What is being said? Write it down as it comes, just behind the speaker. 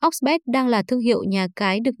OxBet đang là thương hiệu nhà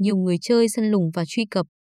cái được nhiều người chơi săn lùng và truy cập.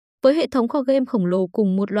 Với hệ thống kho game khổng lồ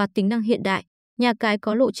cùng một loạt tính năng hiện đại, nhà cái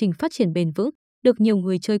có lộ trình phát triển bền vững, được nhiều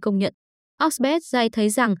người chơi công nhận. OxBet dạy thấy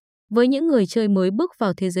rằng, với những người chơi mới bước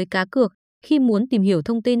vào thế giới cá cược, khi muốn tìm hiểu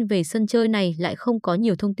thông tin về sân chơi này lại không có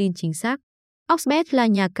nhiều thông tin chính xác. OxBet là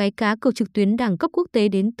nhà cái cá cược trực tuyến đẳng cấp quốc tế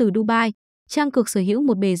đến từ Dubai. Trang cược sở hữu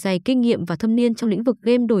một bề dày kinh nghiệm và thâm niên trong lĩnh vực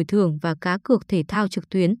game đổi thưởng và cá cược thể thao trực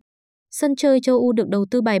tuyến. Sân chơi châu Âu được đầu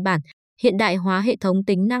tư bài bản, hiện đại hóa hệ thống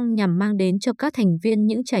tính năng nhằm mang đến cho các thành viên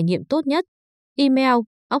những trải nghiệm tốt nhất. Email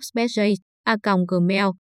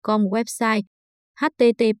oxbetj@gmail.com. Website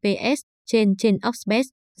https trên oxbet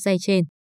dây trên.